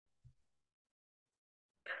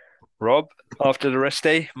Rob, after the rest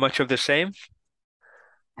day, much of the same.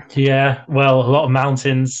 Yeah, well, a lot of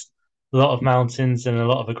mountains and a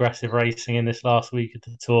lot of aggressive racing in this last week of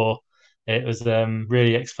the tour. It was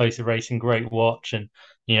really explosive racing, great watch, and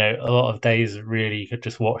a lot of days really you could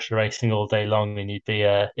just watch the racing all day long, and you'd be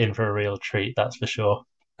in for a real treat, that's for sure.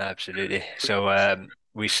 Absolutely. So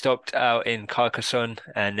we stopped out in Carcassonne,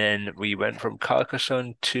 and then we went from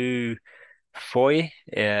Carcassonne to Foy,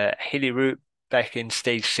 hilly route back in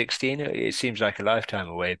stage 16. It seems like a lifetime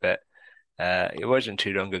away, but it wasn't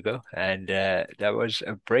too long ago, and that was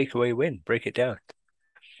a breakaway win. Break it down.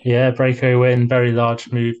 Yeah, breakaway win, very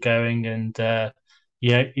large move going, and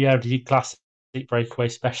you have the classic breakaway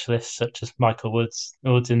specialists such as Michael Woods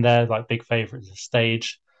in there, like big favourites of the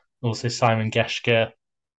stage. Also Simon Geschke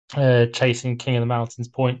chasing King of the Mountains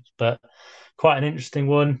points, but quite an interesting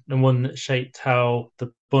one and one that shaped how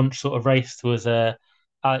the bunch sort of raced was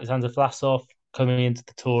Alexander Vlasov coming into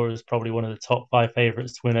the tour as probably one of the top five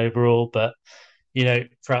favourites to win overall, but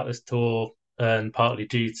throughout this tour, and partly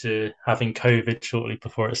due to having COVID shortly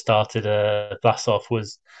before it started, Vlasov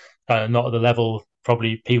was kind of not at the level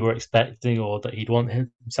probably people were expecting or that he'd want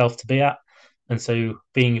himself to be at. And so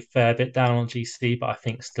being a fair bit down on GC, but I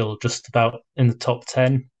think still just about in the top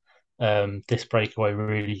 10, this breakaway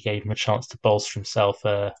really gave him a chance to bolster himself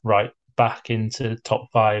right back into the top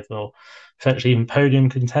five or potentially even podium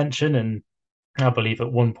contention. And I believe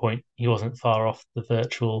at one point he wasn't far off the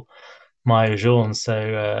virtual Maya Jean.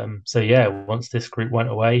 So yeah, once this group went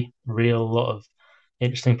away, real lot of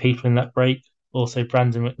interesting people in that break. Also,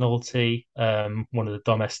 Brandon McNulty, one of the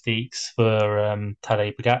domestiques for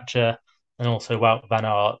Tadej Pogacar, and also Wout van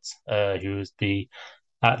Aert, who was the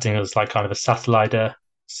acting as like kind of a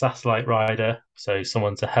satellite rider, so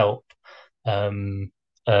someone to help um,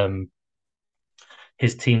 um,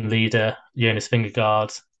 his team leader Jonas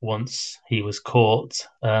Vingegaard once he was caught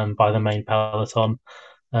by the main peloton.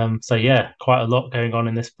 So yeah, quite a lot going on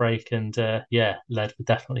in this break, and yeah, led for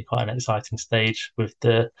definitely quite an exciting stage with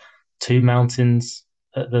the two mountains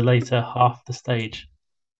at the later half of the stage.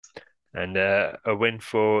 And a win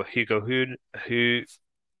for Hugo who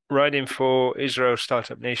riding for Israel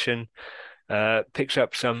Startup Nation, picks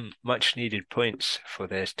up some much needed points for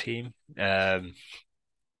their team.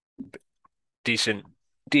 Decent,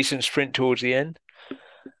 decent sprint towards the end.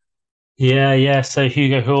 Yeah. So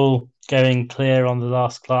Hugo Hall going clear on the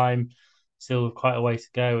last climb, still quite a way to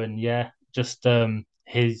go, and yeah, just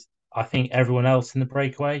his. I think everyone else in the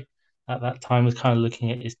breakaway at that time was kind of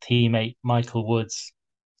looking at his teammate Michael Woods,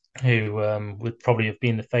 who would probably have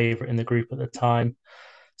been the favourite in the group at the time.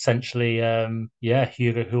 Essentially, yeah,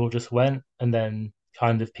 Hugo Hall just went, and then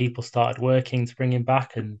kind of people started working to bring him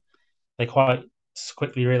back, and they quite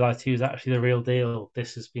quickly realised he was actually the real deal.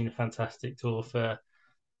 This has been a fantastic tour for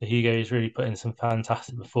Hugo. He's really put in some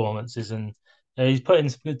fantastic performances, and he's put in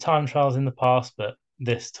some good time trials in the past, but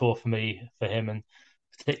this tour for me, for him, and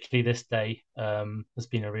particularly this day, has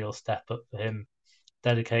been a real step up for him,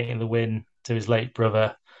 dedicating the win to his late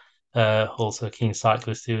brother, also a keen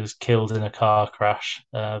cyclist who was killed in a car crash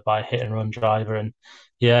by a hit and run driver. And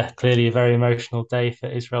yeah, clearly a very emotional day for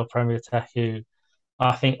Israel Premier Tech, who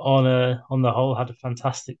I think on the whole had a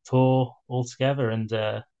fantastic tour altogether. And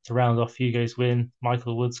to round off Hugo's win,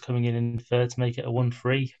 Michael Woods coming in third to make it a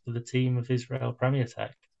 1-3 for the team of Israel Premier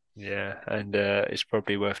Tech. Yeah, and it's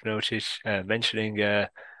probably worth mentioning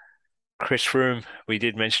Chris Froome. We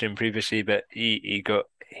did mention him previously, but he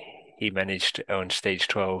managed on stage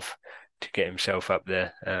 12 to get himself up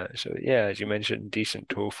there. So yeah, as you mentioned, decent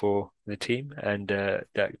tour for the team, and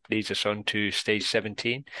that leads us on to stage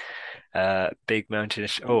 17. Big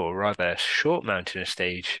mountainous, or rather short mountainous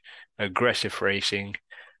stage, aggressive racing.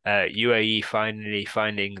 UAE finally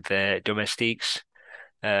finding their domestiques,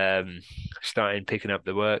 um, starting picking up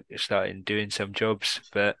the work, starting doing some jobs,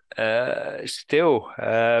 but still,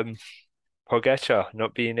 Pogacar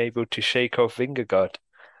not being able to shake off Vingegaard.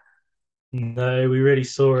 No, we really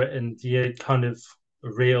saw it, and yeah, kind of a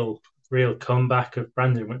real comeback of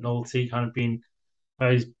Brandon McNulty, kind of been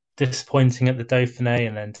very disappointing at the Dauphiné,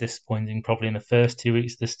 and then disappointing probably in the first 2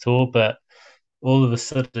 weeks of this tour, but all of a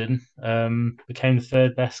sudden became the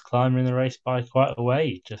third best climber in the race by quite a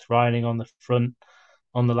way, just riding on the front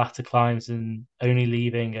on the latter climbs and only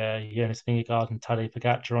leaving Jonas Vingegaard and Tadej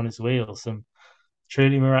Pogacar on his wheels. Some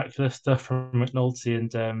truly miraculous stuff from McNulty,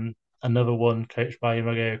 and another one coached by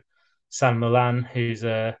Imogo Sam Milan, who's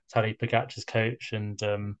Tadej Pogacar's coach and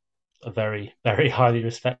a very highly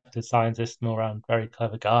respected scientist and all around very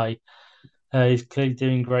clever guy. He's clearly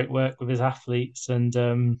doing great work with his athletes,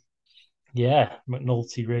 and yeah,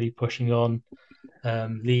 McNulty really pushing on,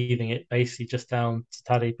 leaving it basically just down to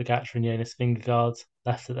Tadej Pogacar and Jonas Vingegaard.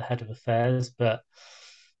 left at the head of affairs, but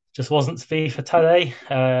just wasn't to be for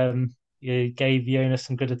Tadej. He gave Jonas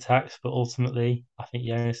some good attacks, but ultimately, I think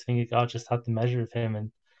Jonas Vingegaard just had the measure of him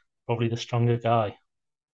and probably the stronger guy.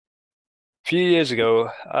 Few years ago,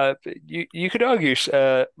 you could argue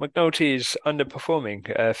McNulty is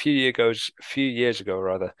underperforming. Few years ago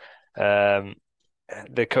rather, um,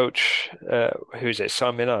 the coach, who's it,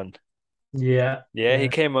 Sam Milan. Yeah, Yeah, he yeah,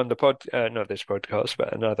 came on the not this podcast,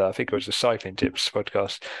 but another. I think it was the Cycling Tips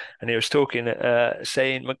podcast, and he was talking,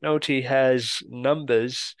 saying McNulty has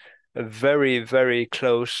numbers very, very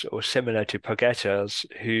close or similar to Pogacar's,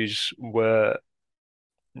 whose were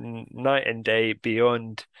night and day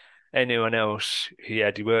beyond anyone else he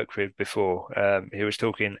had worked with before. He was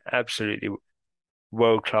talking absolutely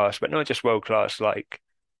world class, but not just world class, like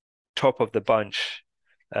top of the bunch,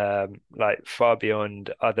 like far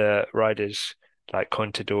beyond other riders like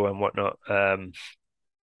Contador and whatnot.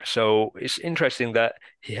 So it's interesting that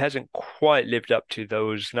he hasn't quite lived up to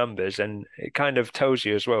those numbers, and it kind of tells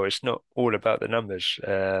you as well, it's not all about the numbers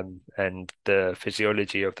and the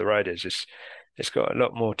physiology of the riders. It's got a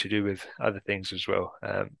lot more to do with other things as well.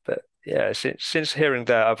 But yeah, since hearing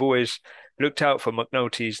that, I've always looked out for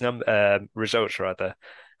McNulty's results rather,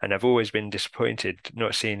 and I've always been disappointed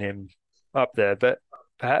not seeing him up there. But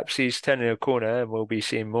perhaps he's turning a corner, and we'll be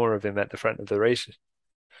seeing more of him at the front of the races.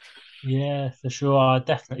 yeah, for sure. I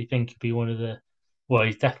definitely think he'd be one of the. Well,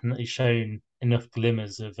 he's definitely shown enough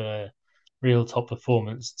glimmers of real top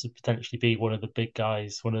performance to potentially be one of the big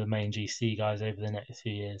guys, one of the main GC guys over the next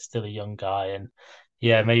few years. Still a young guy, and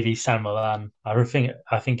yeah, maybe San Milan. I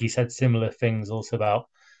think he said similar things also about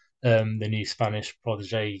the new Spanish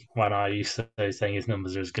protege Juan Ayuso, saying his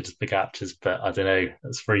numbers are as good as Pogacar's, but I don't know.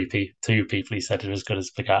 That's two people he said are as good as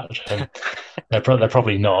Pogacar, and they're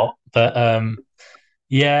probably not. But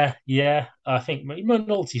yeah, yeah, I think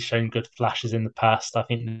McNulty's shown good flashes in the past. I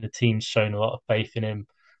think the team's shown a lot of faith in him.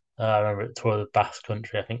 I remember at Tour of the Basque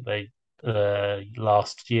Country, I think they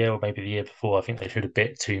last year or maybe the year before, I think they showed a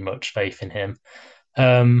bit too much faith in him.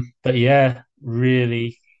 But yeah,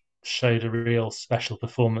 really showed a real special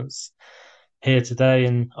performance here today,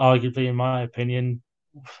 and arguably, in my opinion,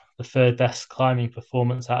 the third best climbing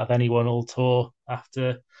performance out of anyone all tour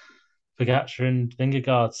after Pogacar and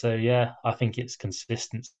Vingegaard. So yeah, I think it's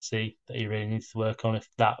consistency that he really needs to work on. If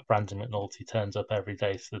that Brandon McNulty turns up every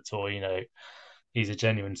day to the tour, he's a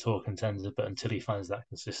genuine tour contender. But until he finds that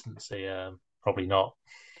consistency, probably not.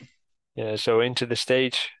 Yeah, so into the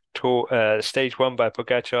stage one by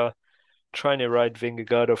Pogacar, trying to ride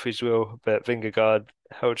Vingegaard off his wheel, but Vingegaard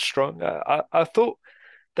held strong. I thought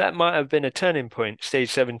that might have been a turning point. Stage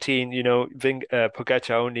 17,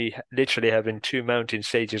 Pogacar only literally having two mountain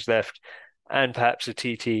stages left and perhaps a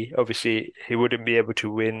TT. Obviously, he wouldn't be able to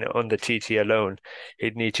win on the TT alone.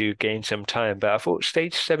 He'd need to gain some time. But I thought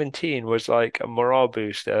stage 17 was like a morale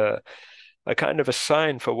boost, a kind of a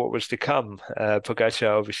sign for what was to come.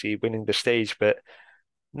 Pogacar obviously winning the stage, but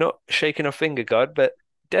not shaking off Vingegaard, but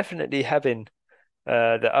definitely having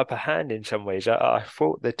the upper hand in some ways. I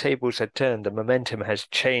thought the tables had turned, the momentum has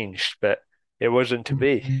changed, but it wasn't to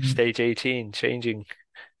be. Mhm. Stage 18 changing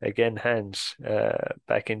again hands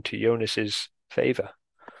back into Jonas's favor.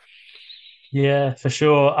 Yeah, for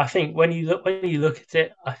sure. I think when you look at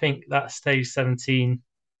it, I think that stage 17,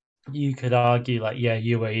 you could argue like yeah,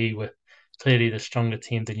 UAE were clearly the stronger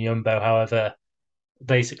team than Jumbo. However,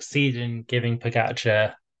 they succeeded in giving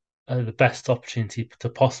Pogacar the best opportunity to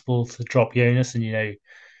possible to drop Jonas, and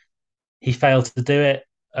he failed to do it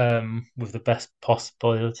with the best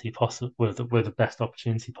possibility possible with the best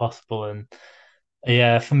opportunity possible. And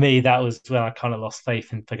yeah, for me, that was when I kind of lost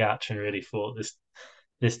faith in Pogacar and really thought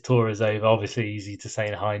this tour is over. Obviously, easy to say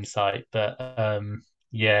in hindsight, but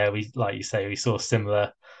yeah, we like you say, we saw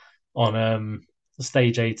similar on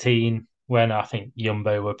stage 18 when I think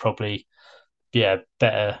Jumbo were probably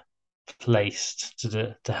better placed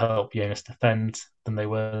to help Jonas defend than they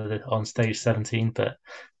were on stage 17. But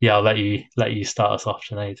yeah, I'll let you start us off,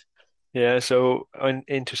 Sinead. Yeah, so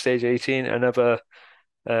into stage 18, another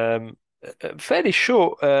um, fairly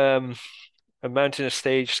short a mountainous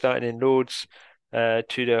stage starting in Lords to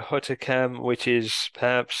the Hotakam, which is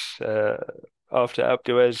perhaps after Alpe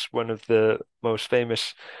d'Huez, one of the most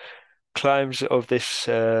famous climbs of this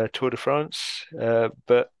Tour de France.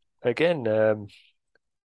 But again,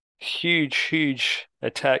 huge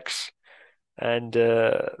attacks and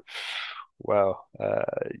wow,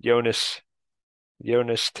 Jonas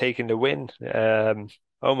taking the win,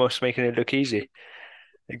 almost making it look easy.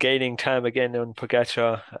 Gaining time again on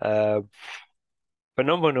Pogacar.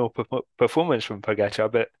 Phenomenal performance from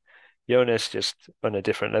Pogacar, but Jonas just on a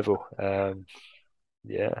different level.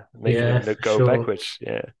 Yeah, making Yeah, them look for go sure. backwards.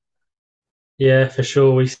 Yeah. Yeah, for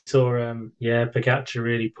sure. We saw Pogacar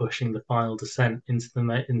really pushing the final descent into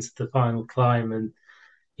the final climb, and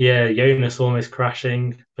yeah, Jonas almost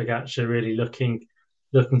crashing. Pogacar really looking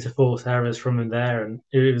to force errors from him there, and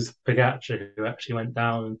it was Pogacar who actually went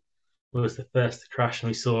down and was the first to crash. And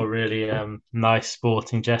we saw a really nice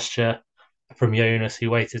sporting gesture from Jonas,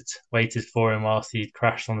 who waited for him whilst he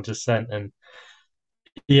crashed on the descent. And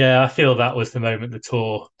yeah, I feel that was the moment the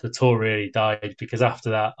tour really died, because after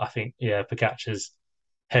that, I think yeah, Pogacar's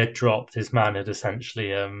head dropped. His man had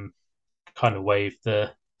essentially kind of waved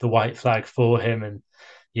the white flag for him, and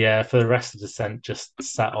yeah, for the rest of the descent, just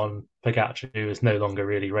sat on Pogacar, who was no longer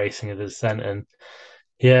really racing the descent, and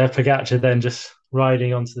yeah, Pogacar then just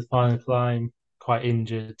riding onto the final climb, quite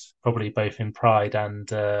injured, probably both in pride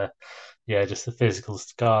and yeah, just the physical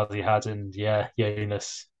scars he had, and yeah,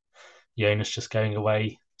 Jonas just going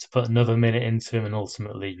away to put another minute into him, and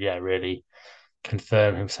ultimately, yeah, really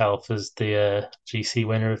confirm himself as the GC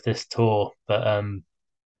winner of this tour. But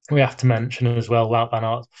we have to mention as well Wout van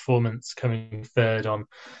Aert's performance, coming third on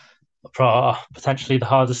potentially the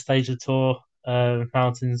hardest stage of the tour,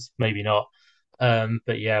 mountains, maybe not.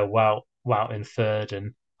 But yeah, Wout in third.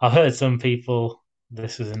 And I've heard some people,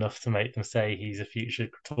 this was enough to make them say he's a future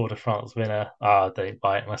Tour de France winner. I don't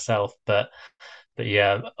buy it myself, but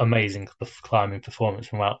yeah, amazing climbing performance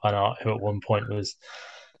from Wout van Aert, who at one point was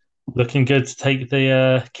looking good to take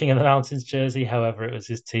the King of the Mountains jersey. However, it was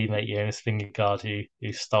his teammate Jonas Vingegaard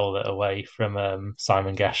who stole it away from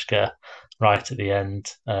Simon Geschke right at the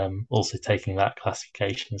end. Also taking that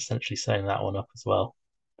classification, essentially setting that one up as well.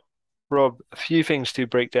 Rob, a few things to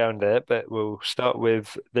break down there, but we'll start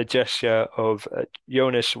with the gesture of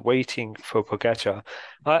Jonas waiting for Pogacar.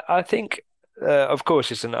 I think, of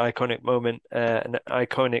course, it's an iconic moment, an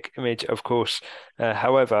iconic image, of course.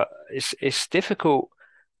 However, it's difficult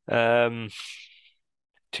um,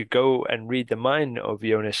 to go and read the mind of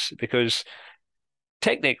Jonas because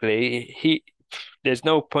technically there's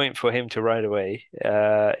no point for him to ride away.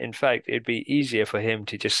 In fact, it'd be easier for him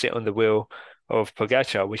to just sit on the wheel of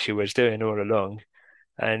Pogacar, which he was doing all along.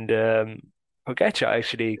 And Pogacar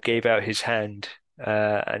actually gave out his hand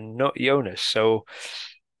and not Jonas. So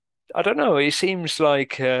I don't know. It seems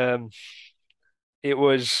like it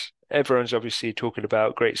was everyone's obviously talking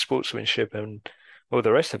about great sportsmanship and all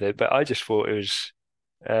the rest of it, but I just thought it was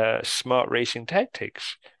smart racing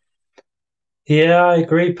tactics. Yeah, I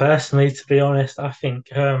agree personally, to be honest. I think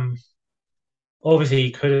obviously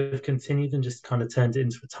he could have continued and just kind of turned it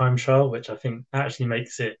into a time trial, which I think actually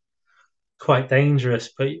makes it quite dangerous.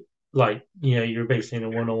 But like, you're basically in a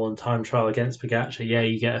one-on-one time trial against Pogacar. Yeah,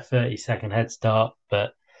 you get a 30-second head start,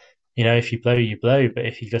 but if you blow, you blow. But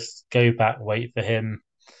if you just go back, wait for him,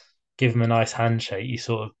 give him a nice handshake, you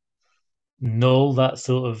sort of null that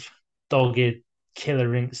sort of dogged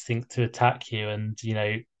killer instinct to attack you. And,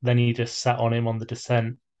 then you just sat on him on the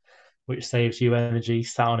descent, which saves you energy,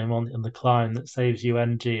 sat on him on the climb that saves you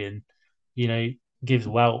energy, and, you know, gives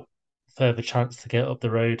Wout further chance to get up the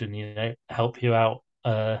road and, help you out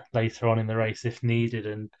later on in the race if needed.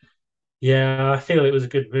 And yeah, I feel it was a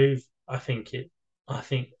good move. I think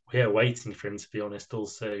we're waiting for him, to be honest,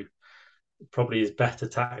 also probably his better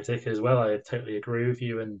tactic as well. I totally agree with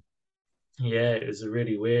you. And yeah, it was a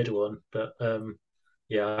really weird one, but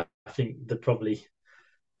yeah, I think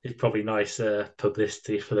it's probably nice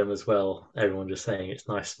publicity for them as well. Everyone just saying it's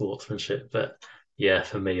nice sportsmanship, but yeah,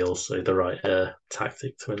 for me also the right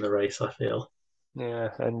tactic to win the race. I feel. Yeah,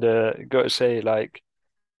 and got to say, like,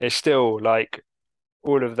 it's still like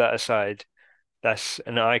all of that aside, that's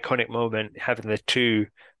an iconic moment having the two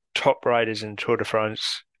top riders in Tour de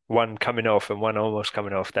France, one coming off and one almost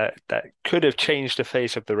coming off. That could have changed the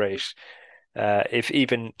face of the race, if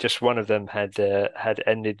even just one of them had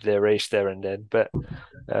ended their race there and then. But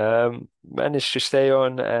managed to stay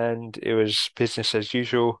on, and it was business as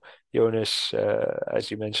usual. Jonas, as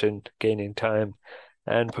you mentioned, gaining time,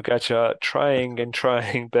 and Pogacar trying and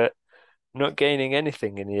trying, but not gaining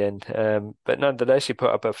anything in the end. But nonetheless, he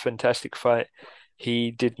put up a fantastic fight.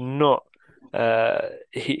 He did not.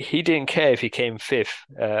 He didn't care if he came fifth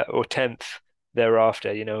or 10th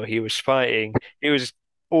thereafter. You know, he was fighting. He was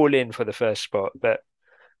all in for the first spot. But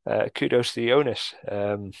kudos to Jonas.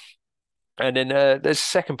 And then there's a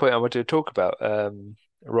second point I wanted to talk about.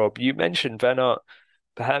 Rob, you mentioned Van Aert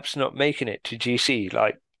perhaps not making it to GC.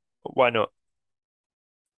 Like, why not?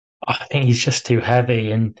 I think he's just too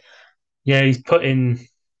heavy, and yeah,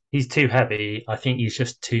 he's too heavy. I think he's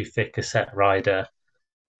just too thick a set rider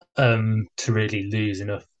to really lose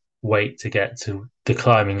enough weight to get to the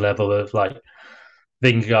climbing level of like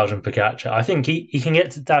Vingegaard and Pogacar. I think he can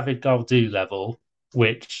get to David Gaudu level,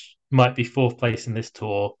 which might be fourth place in this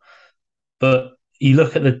tour. But you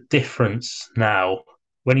look at the difference now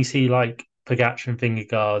when you see like Pogacar and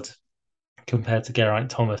Vingegaard compared to Geraint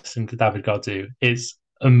Thomas and David Gaudu, it's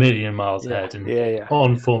a million miles Yeah, ahead. And yeah, yeah,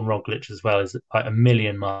 on form Roglic as well is like a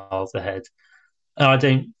million miles ahead. And I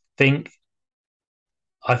don't think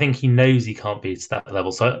I think he knows he can't be to that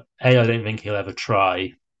level. So I don't think he'll ever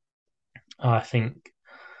try. I think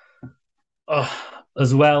uh,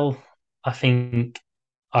 as well. I think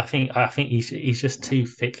I think he's just too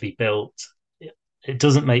thickly built. It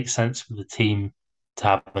doesn't make sense for the team to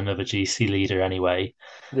have another GC leader anyway.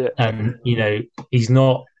 yeah, And he's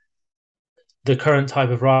not the current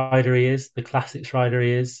type of rider he is, the classics rider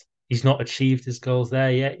he is. He's not achieved his goals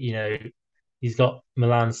there yet. He's got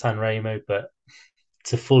Milan San Remo, but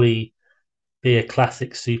to fully be a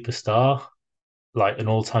classic superstar, like an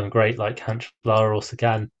all-time great like Cancellara or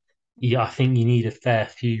Sagan, I think you need a fair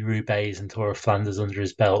few Roubaix and Tour of Flanders under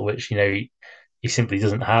his belt, which he simply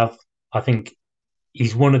doesn't have. I think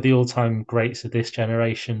he's one of the all-time greats of this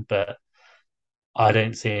generation, but I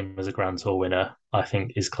don't see him as a Grand Tour winner. I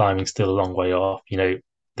think his climbing's still a long way off.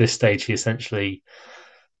 This stage he essentially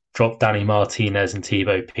dropped Danny Martinez and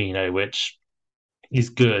Thibaut Pinot, which is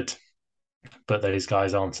good, but those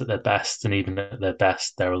guys aren't at their best, and even at their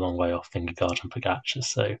best, they're a long way off Vingegaard and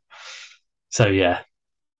Pogacar. So yeah,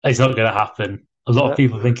 it's not going to happen. A lot of no,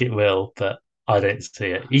 people think it will, but I don't see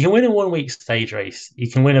it. You can win a 1 week stage race. You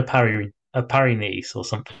can win a Paris Nice or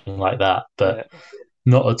something like that, but yeah.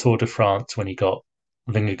 not a Tour de France when you got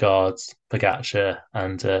Vingegaard, Pogacar,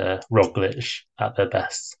 and Roglic at their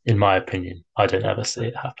best. In my opinion, I don't ever see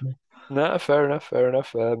it happening. No, fair enough, fair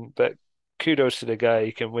enough. But kudos to the guy.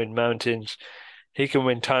 He can win mountains. He can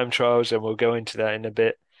win time trials, and we'll go into that in a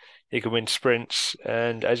bit. He can win sprints,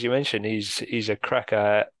 and as you mentioned, he's a cracker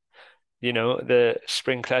at, the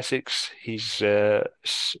spring classics. He can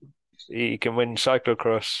win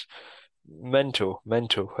cyclocross. Mental,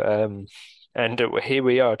 mental. And here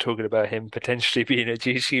we are talking about him potentially being a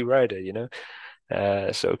GC rider.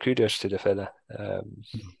 So kudos to the fella.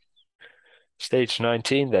 Stage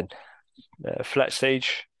 19 then, flat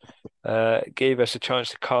stage. Gave us a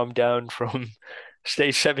chance to calm down from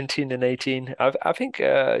stage 17 and 18. I think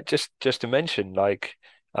just to mention, like,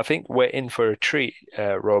 I think we're in for a treat,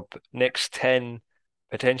 Rob. Next 10,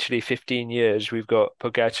 potentially 15 years, we've got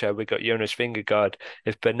Pogacar, we've got Jonas Vingegaard.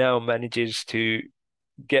 If Bernal manages to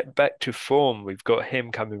get back to form, we've got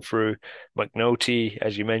him coming through. McNulty,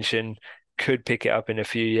 as you mentioned, could pick it up in a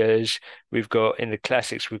few years. We've got in the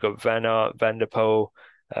classics, we've got Van Aert, Van der Poel,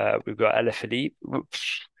 we've got Alaphilippe.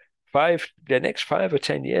 The next 5 or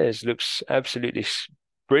 10 years looks absolutely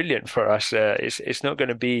brilliant for us. It's not going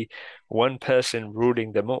to be one person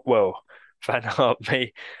ruling them all. Well, Van Aert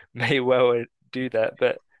may well do that,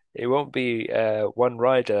 but it won't be one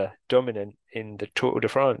rider dominant in the Tour de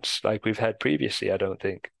France like we've had previously, I don't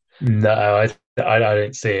think. No, I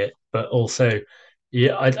don't see it. But also,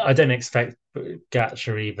 yeah, I don't expect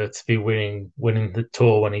Gatcher either to be winning the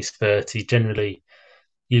tour when he's 30. Generally,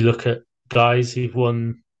 you look at guys who've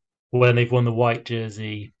won when they've won the white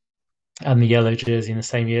jersey and the yellow jersey in the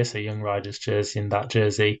same year, so young riders jersey and that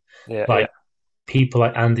jersey, Yeah, yeah, like people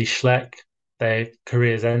like Andy Schleck, their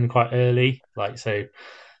careers end quite early. Like so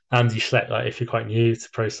Andy Schleck, like if you're quite new to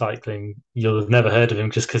pro cycling, you'll have never heard of him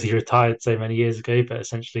just because he retired so many years ago. But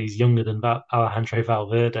essentially, he's younger than Alejandro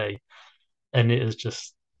Valverde, and it is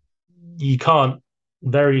just you can't.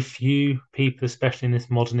 Very few people, especially in this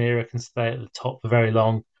modern era, can stay at the top for very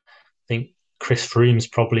long. I think Chris Froome's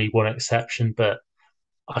probably one exception, but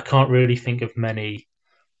I can't really think of many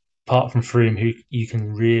apart from Froome who you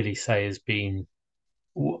can really say has been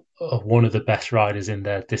one of the best riders in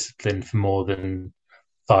their discipline for more than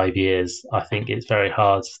 5 years. I think it's very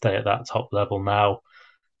hard to stay at that top level now.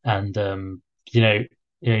 And you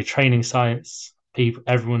know, training science.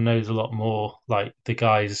 Everyone knows a lot more. Like the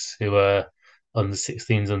guys who are under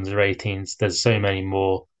 16s, under 18s. There's so many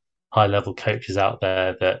more high level coaches out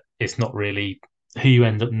there that it's not really who you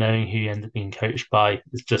end up knowing, who you end up being coached by.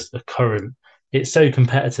 It's just a current. It's so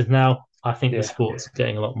competitive now. I think the yeah. sport's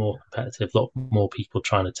getting a lot more competitive, a lot more people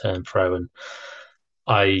trying to turn pro, and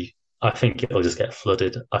I I think it'll just get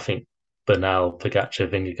flooded. I think Bernal, Pogacar,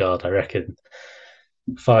 Vingegaard. I reckon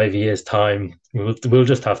 5 years time we'll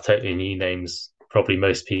just have totally new names. Probably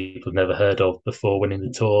most people have never heard of before winning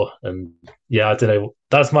the tour. And yeah, I don't know.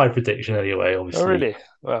 That's my prediction anyway. Oh, Obviously, really?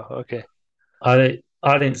 Wow, okay.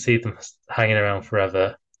 I don't see them hanging around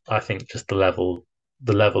forever. I think just the level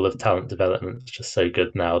of talent development is just so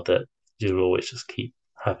good now that you'll always just keep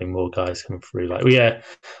having more guys coming through. Like, well, yeah,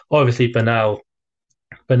 obviously Bernal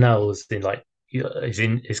was in like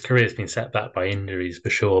his career's been set back by injuries for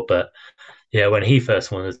sure. But yeah, when he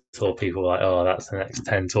first won the tour, people were like, "Oh, that's the next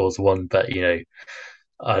 10 tours won." But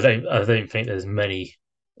I don't think there's many.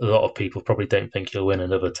 A lot of people probably don't think he'll win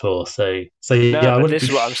another tour. So No, yeah, I but wouldn't this be.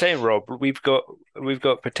 is what I'm saying, Rob. We've got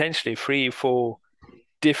potentially three, four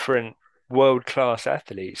different world-class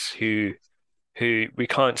athletes who we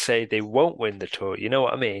can't say they won't win the tour. You know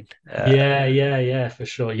what I mean? Yeah, for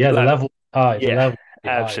sure. Yeah, the Like level high. The yeah, level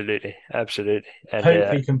high. absolutely, absolutely, and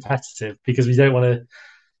Hopefully competitive because we don't want to.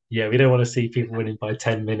 Yeah, we don't want to see people winning by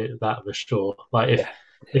 10 minutes. That for sure. Like yeah,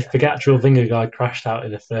 if Pogacar or Vingegaard crashed out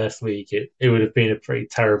in the first week, it would have been a pretty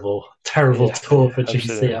terrible yeah, tour for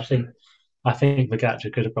GC. absolutely. I think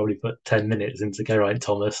Pogacar could have probably put 10 minutes into Geraint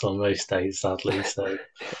Thomas on most days, sadly. So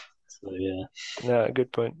yeah, No,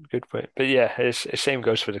 good point, good point. But yeah, it's the same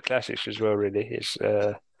goes for the classics as well. Really, it's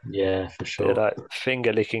yeah, for they're sure. like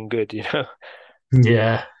finger licking good, you know.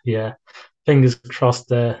 Yeah. Fingers crossed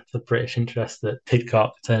the British interest that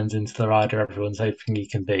Pidcock turns into the rider everyone's hoping he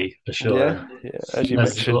can be for sure. Yeah, And yeah. As you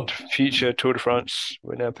there's a mentioned, lot, future Tour de France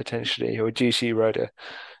winner potentially or GC rider.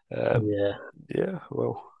 Um, yeah, yeah,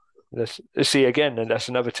 well, let's see again, and that's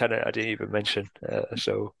another talent I didn't even mention.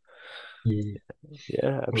 So mm,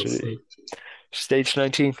 yeah, we'll absolutely. see. Stage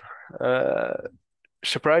 19. Uh,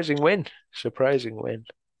 surprising win. Surprising win.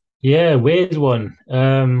 Yeah, weird one.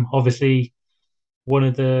 Obviously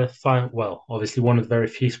obviously one of the very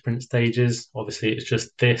few sprint stages. Obviously, it's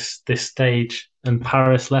just this stage and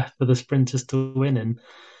Paris left for the sprinters to win. And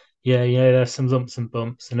yeah, there's some lumps and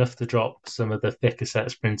bumps, enough to drop some of the thicker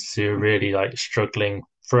set sprinters who are really like struggling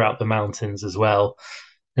throughout the mountains as well.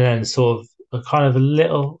 And then sort of a kind of a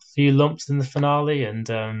little few lumps in the finale. And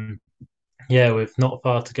yeah, with not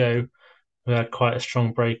far to go, we had quite a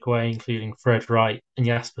strong breakaway, including Fred Wright and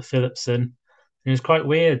Jasper Philipsen. It was quite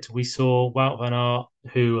weird. We saw Wout van Aert,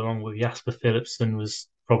 who, along with Jasper Philipsen, was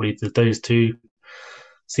probably those two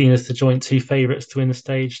seen as the joint two favourites to win the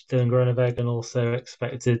stage. Dylan Groenewegen also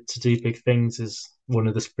expected to do big things as one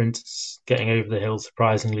of the sprinters, getting over the hill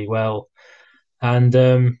surprisingly well. And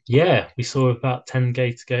yeah, we saw about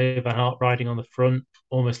 10K to go, Van Aert riding on the front,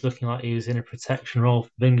 almost looking like he was in a protection role for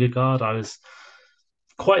Vingegaard. I was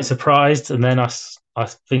quite surprised. And then I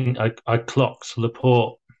think I clocked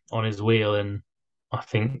Laporte on his wheel, and I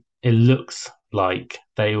think it looks like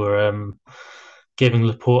they were giving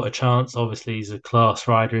Laporte a chance. Obviously, he's a class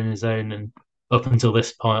rider in his own, and up until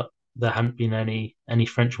this point, there hadn't been any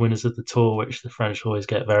French winners of the tour, which the French always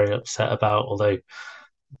get very upset about. Although I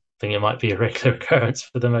think it might be a regular occurrence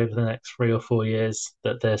for them over the next 3 or 4 years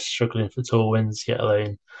that they're struggling for tour wins, yet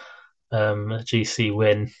alone a GC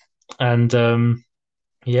win. And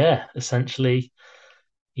yeah, essentially,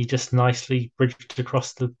 he just nicely bridged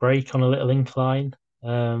across the break on a little incline,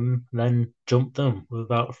 then jumped them with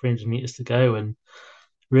about 300 meters to go, and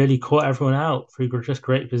really caught everyone out through just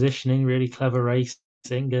great positioning, really clever racing,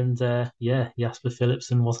 and yeah, Jasper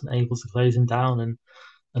Philipsen wasn't able to close him down, and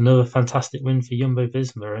another fantastic win for Jumbo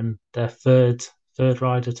Visma and their third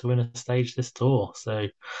rider to win a stage this tour. So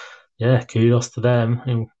yeah, kudos to them,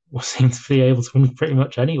 who seem to be able to win pretty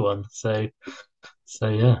much anyone. So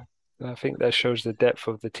yeah. I think that shows the depth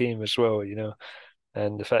of the team as well,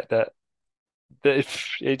 and the fact that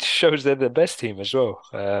it shows they're the best team as well,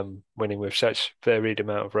 winning with such varied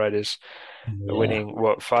amount of riders, Yeah, winning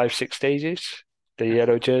what, five, six stages, the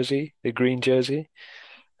yellow jersey, the green jersey.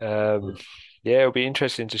 Um, yeah, it'll be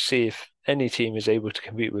interesting to see if any team is able to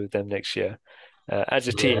compete with them next year, as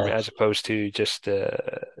a team, yeah, as opposed to just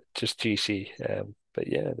GC. But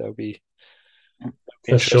yeah, that'll be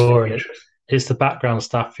for interesting. sure. And it's the background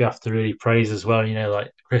staff you have to really praise as well.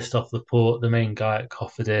 Like Christophe Laporte, the main guy at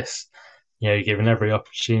Cofidis. Given every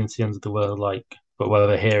opportunity under the world. But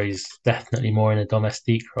whether here he's definitely more in a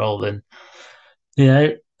domestique role than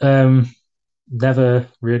you know. Never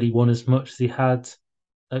really won as much as he had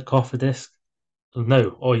at Cofidis.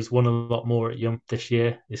 No, he's won a lot more at Yum this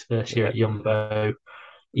year. His first year Yeah, at Jumbo,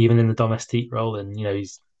 even in the domestique role, and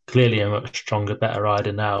he's clearly a much stronger, better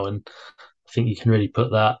rider now. And I think you can really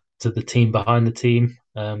put that to the team behind the team,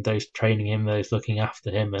 those training him, those looking after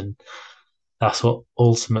him, and that's what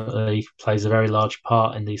ultimately plays a very large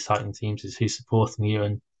part in these cycling teams is who's supporting you,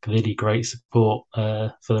 and clearly great support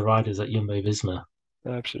for the riders at Jumbo Visma.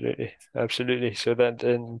 absolutely, absolutely. So that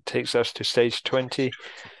then takes us to stage 20.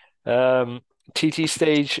 Um, TT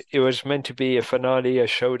stage, it was meant to be a finale, a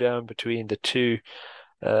showdown between the two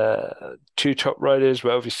top riders,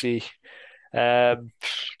 but obviously um,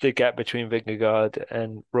 the gap between Vingegaard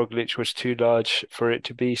and Roglic was too large for it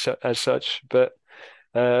to be as such. But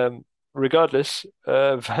regardless,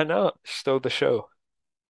 Van Aert stole the show.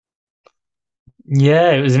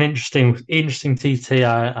 Yeah, it was an interesting TT.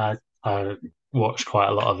 I watched quite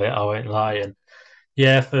a lot of it. I won't lie, and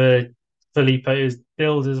yeah, for Filippo's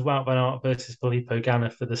build as Wout van Aert versus Filippo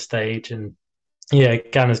Ganna for the stage, and yeah,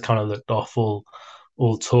 Ganna's kind of looked off all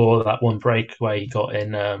tour. That one breakaway he got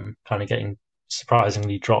in, kind of getting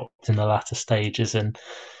surprisingly dropped in the latter stages, and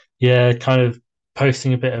yeah, kind of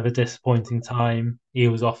posting a bit of a disappointing time. He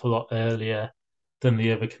was off a lot earlier than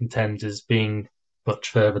the other contenders, being much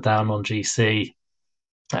further down on GC.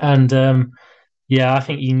 And yeah, I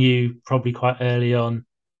think he knew probably quite early on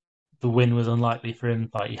the win was unlikely for him.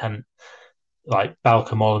 Like he hadn't like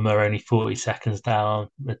Balcom Mollema only 40 seconds down,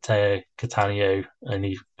 Matteo Catania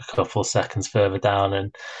only a couple of seconds further down,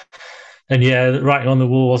 and yeah, the writing on the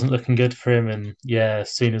wall wasn't looking good for him. And yeah,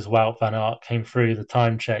 as soon as Wout van Aert came through the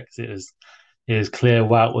time checks, it was clear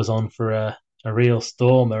Wout was on for a real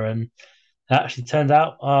stormer, and it actually turned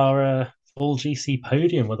out our full GC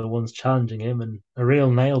podium were the ones challenging him, and a real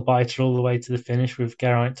nail biter all the way to the finish with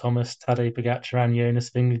Geraint Thomas, Tadej Pogacar, and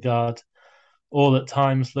Jonas Vingegaard all at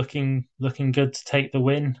times looking good to take the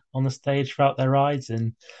win on the stage throughout their rides.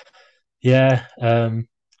 And yeah,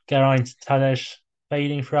 Geraint Tadej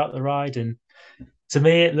fading throughout the ride, and to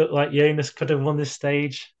me it looked like Jonas could have won this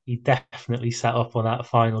stage. He definitely sat up on that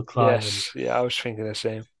final climb, and Yes, yeah, I was thinking the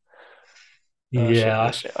same. I was yeah, thinking the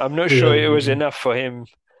I same. I'm not sure feel it was yeah. enough for him.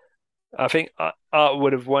 I think Art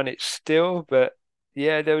would have won it still, but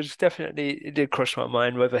yeah, there was definitely it did cross my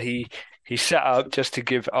mind whether he set up just to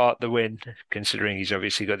give Art the win, considering he's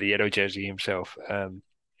obviously got the yellow jersey himself. Yeah,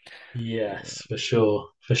 Yes, for sure.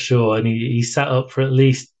 And he sat up for at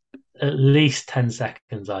least 10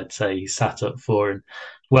 seconds, I'd say he sat up for. And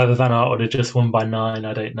whether Van Aert would have just won by 9,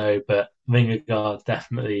 I don't know. But Vingegaard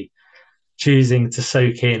definitely choosing to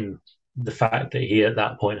soak in the fact that he at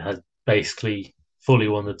that point had basically fully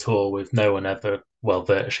won the tour with no one ever, well,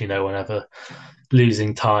 virtually no one ever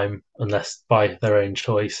losing time unless by their own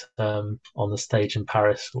choice, on the stage in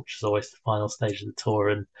Paris, which is always the final stage of the tour.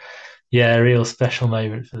 And yeah, a real special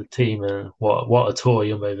moment for the team, and what a tour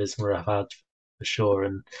Jumbo Visma have had for sure.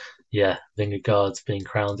 And yeah, Vingegaard's being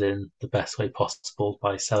crowned in the best way possible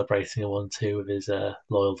by celebrating a 1-2 with his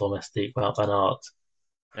loyal domestique Wout van Aert.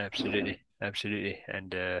 absolutely, absolutely,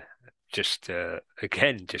 and just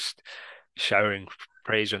again, just showering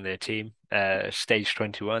praise on their team. Stage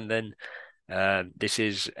 21, then. This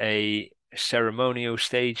is a ceremonial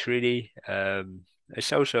stage, really.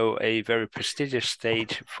 It's also a very prestigious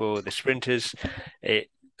stage for the sprinters. It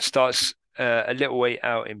starts a little way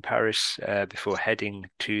out in Paris before heading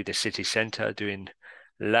to the city centre, doing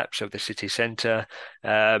laps of the city centre.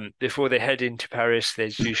 Before they head into Paris,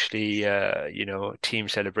 there's usually, team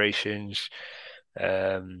celebrations,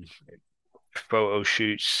 um, photo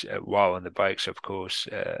shoots while on the bikes, of course.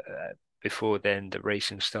 Before then, the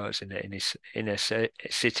racing starts in a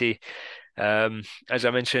city. As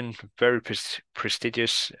I mentioned, very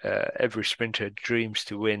prestigious. Every sprinter dreams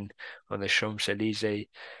to win on the Champs-Élysées.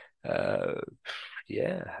 Uh,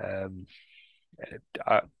 yeah,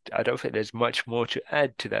 I, I don't think there's much more to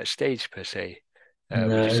add to that stage per se.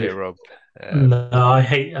 Would you say, No, Rob? no, I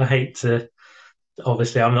hate to.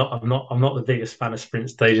 Obviously, I'm not the biggest fan of sprint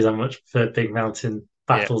stages. I much prefer big mountain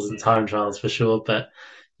Yeah, battles and time trials for sure. But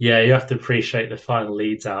yeah, you have to appreciate the final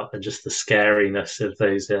leads out and just the scariness of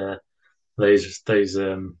those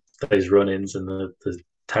run-ins and the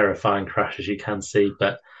terrifying crashes you can see.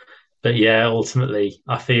 But yeah, ultimately,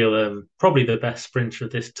 I feel probably the best sprinter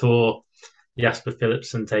of this tour, Jasper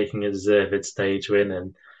Philipsen taking a deserved stage win,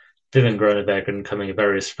 and Dylan Groenewegen coming a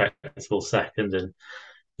very respectable second. And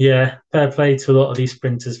yeah, fair play to a lot of these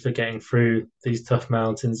sprinters for getting through these tough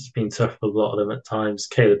mountains. It's been tough for a lot of them at times.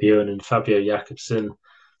 Caleb Ewan and Fabio Jakobsen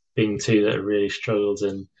being two that have really struggled.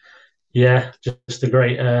 And yeah, just a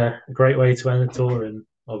great way to end the tour. And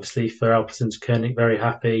obviously for Alpecin Koenig, very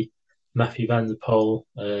happy. Matthew Van der Poel,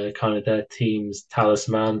 kind of their team's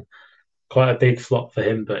talisman. Quite a big flop for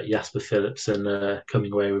him, but Jasper Philipsen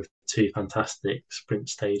coming away with two fantastic sprint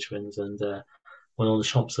stage wins, and one on the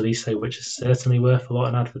Champs Elysees, which is certainly worth a lot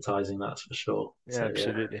in advertising, that's for sure. yeah, So yeah,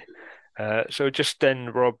 absolutely. So just then,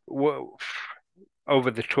 Rob,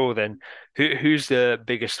 over the tour, then, who's the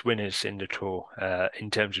biggest winners in the tour,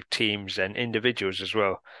 in terms of teams and individuals as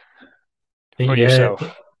well, I think for yeah,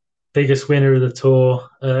 yourself? biggest winner of the tour.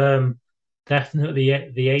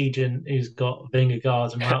 Definitely the agent who's got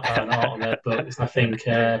Vingegaard and Wout van Aert on their books. I think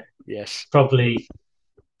Yes, probably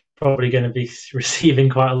probably going to be receiving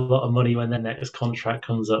quite a lot of money when their next contract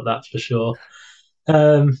comes up. That's for sure.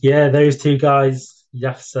 Yeah, those two guys, you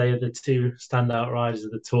have to say, are the two standout riders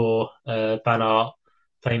of the tour. Van Aert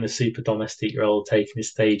playing the super domestique role, taking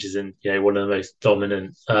his stages, and one of the most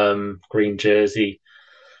dominant green jersey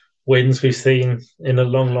wins we've seen in a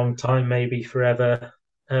long, long time, maybe forever.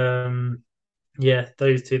 Um, yeah,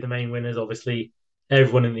 those two are the main winners. Obviously,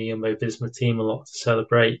 everyone in the Jumbo Visma team a lot to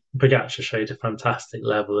celebrate. Pogacar showed a fantastic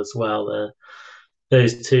level as well.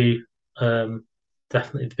 Those two,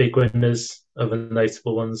 definitely the big winners. Other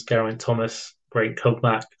notable ones, Geraint Thomas, great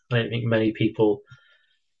comeback. I don't think many people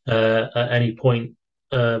at any point,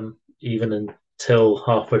 even until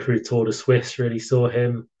halfway through Tour de Suisse, really saw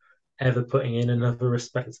him ever putting in another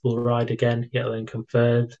respectable ride again, yet alone come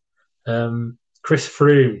third. Chris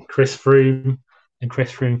Froome, and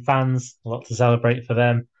Chris Froome fans, a lot to celebrate for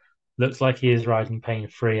them. Looks like he is riding pain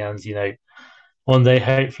free, and one day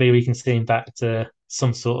hopefully we can see him back to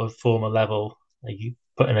some sort of former level. You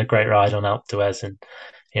put in a great ride on Alpe d'Huez, and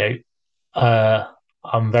you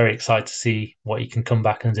I'm very excited to see what he can come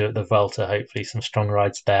back and do at the Vuelta. Hopefully, some strong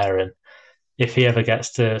rides there, and if he ever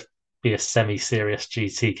gets to be a semi-serious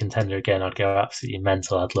GT contender again, I'd go absolutely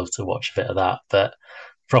mental. I'd love to watch a bit of that, but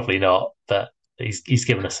probably not. But he's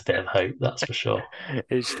given us a bit of hope, that's for sure.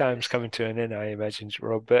 His time's coming to an end, I imagine,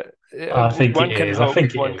 Rob. But I think one it can is. I hope.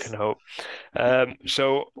 think it One can is. hope.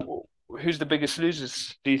 So, who's the biggest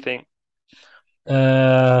losers? Do you think?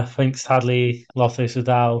 I think sadly, Lotto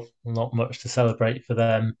Soudal, not much to celebrate for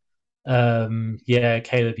them. Yeah,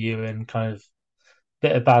 Caleb Ewan, kind of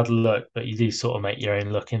bit of bad luck, but you do sort of make your own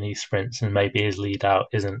luck in these sprints, and maybe his lead out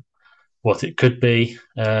isn't what it could be.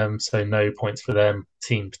 So no points for them.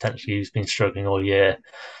 Team potentially who's been struggling all year.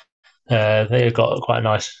 They've got quite a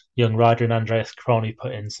nice young rider in Andreas Crony,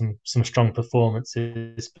 put in some strong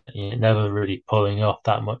performances, but never really pulling off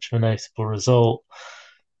that much of a notable result.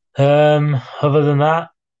 Other than that,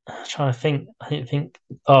 I'm trying to think. I don't think.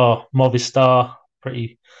 Oh, Movistar,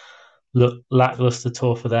 pretty look lackluster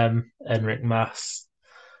tour for them. Enric Mas,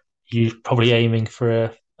 you're probably aiming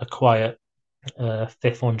for a quiet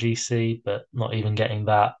fifth on GC, but not even getting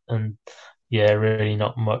that. And yeah, really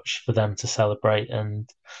not much for them to celebrate. And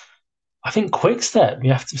I think Quickstep,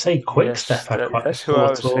 you have to say Quickstep Yes, had quite a that's who poor I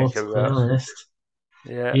was tour, thinking to be about. honest.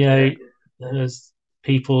 Yeah, You yeah, know, there's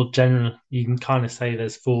people generally, you can kind of say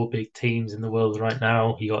there's four big teams in the world right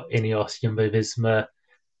now. You got Ineos, Jumbo Visma,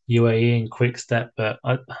 UAE, and Quickstep, but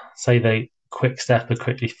I'd say they Quickstep are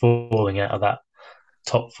quickly falling out of that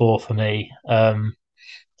top four for me.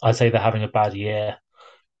 I'd say they're having a bad year,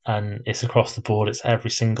 and it's across the board. It's every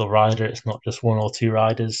single rider. It's not just one or two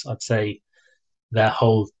riders. I'd say their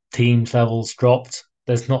whole team's levels dropped.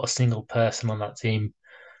 There's not a single person on that team,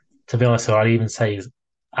 to be honest, who I'd even say is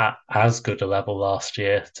at as good a level last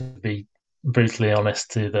year, to be brutally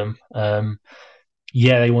honest to them.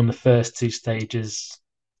 Yeah, they won the first two stages.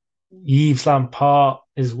 Yves Lampard,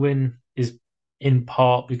 his win is in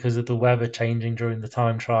part because of the weather changing during the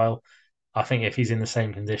time trial. I think if he's in the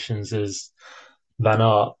same conditions as Van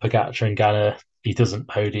Aert, Pogacar, and Ganna, he doesn't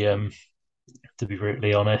podium, to be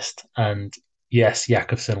brutally honest. And yes,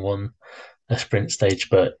 Jakobsen won a sprint stage,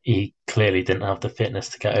 but he clearly didn't have the fitness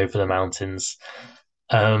to get over the mountains.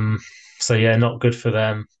 Um, so yeah, not good for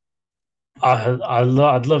them. I'd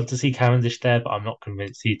love to see Cavendish there, but I'm not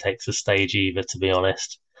convinced he takes a stage either, to be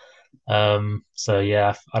honest. So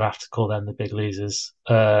yeah, I'd have to call them the big losers.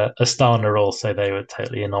 Astana also, they were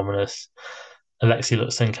totally anonymous. Alexei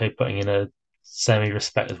Lutsenko putting in a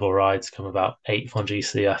semi-respectable ride to come about eighth on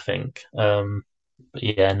GC, I think. But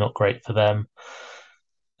yeah, not great for them.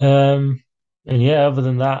 Um, and yeah, other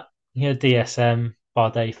than that, DSM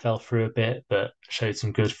Bardet fell through a bit, but showed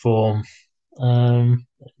some good form.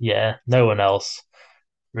 Yeah, no one else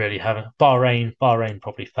really having Bahrain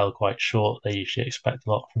probably fell quite short. They usually expect a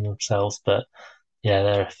lot from themselves, but yeah,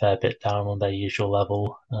 they're a fair bit down on their usual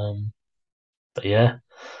level. But yeah,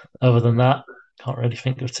 other than that, can't really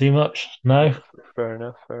think of too much. No. fair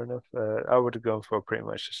enough, fair enough. I would have gone for pretty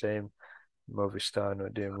much the same. Movistar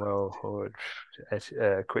not doing well, or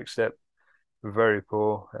Quick Step very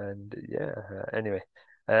poor, and yeah. Anyway,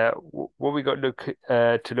 what we got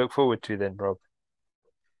to look forward to then, Rob?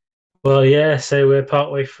 Well, yeah, so we're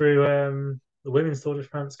partway through the women's Tour de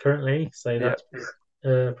France currently, so Yeah,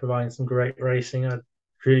 that's providing some great racing. I'd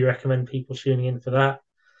really recommend people tuning in for that.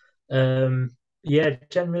 Yeah,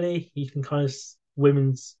 generally, you can kind of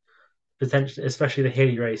women's potentially, especially the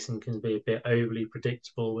hilly racing, can be a bit overly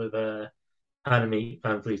predictable with Annemiek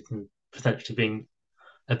van Vleuten potentially being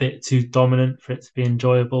a bit too dominant for it to be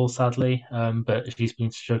enjoyable, sadly. But she's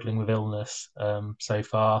been struggling with illness so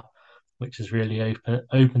far, which has really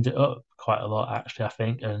opened it up quite a lot, actually, I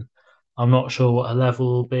think. And I'm not sure what her level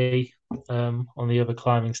will be on the other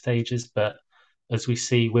climbing stages, but as we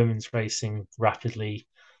see women's racing rapidly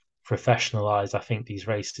professionalized, I think these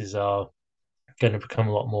races are going to become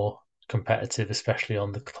a lot more competitive, especially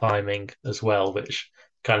on the climbing as well, which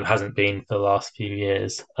kind of hasn't been for the last few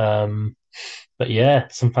years. But yeah,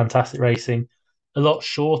 some fantastic racing, a lot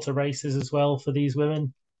shorter races as well for these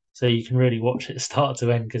women. So you can really watch it start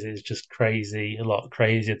to end because it's just crazy, a lot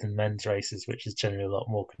crazier than men's races, which is generally a lot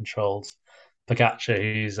more controlled. Pogacar,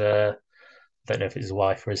 who's I don't know if it's his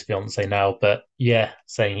wife or his fiance now, but yeah,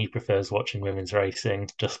 saying he prefers watching women's racing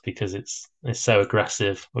just because it's so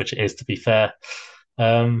aggressive, which it is to be fair.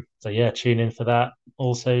 So yeah, tune in for that.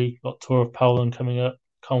 Also, you've got Tour of Poland coming up,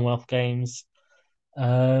 Commonwealth Games,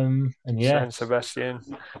 and yeah, San Sebastian,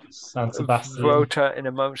 San Sebastian, Vuelta in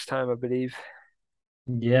a month's time, I believe.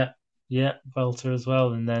 yeah, yeah, Volta as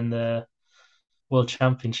well, and then World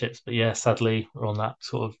Championships. But yeah, sadly, we're on that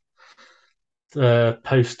sort of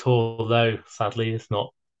post tour though. Sadly, it's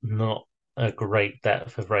not a great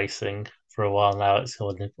depth of racing for a while now. It's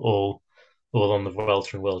all on the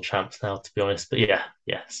Vuelta and World Champs now, to be honest. But yeah,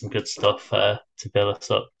 yeah, some good stuff to build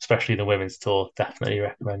us up, especially the women's tour. Definitely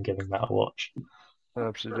recommend giving that a watch.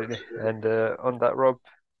 Absolutely. And on that, Rob,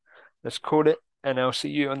 let's call it, and I'll see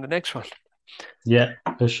you on the next one. Yeah,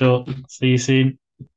 for sure. See you soon.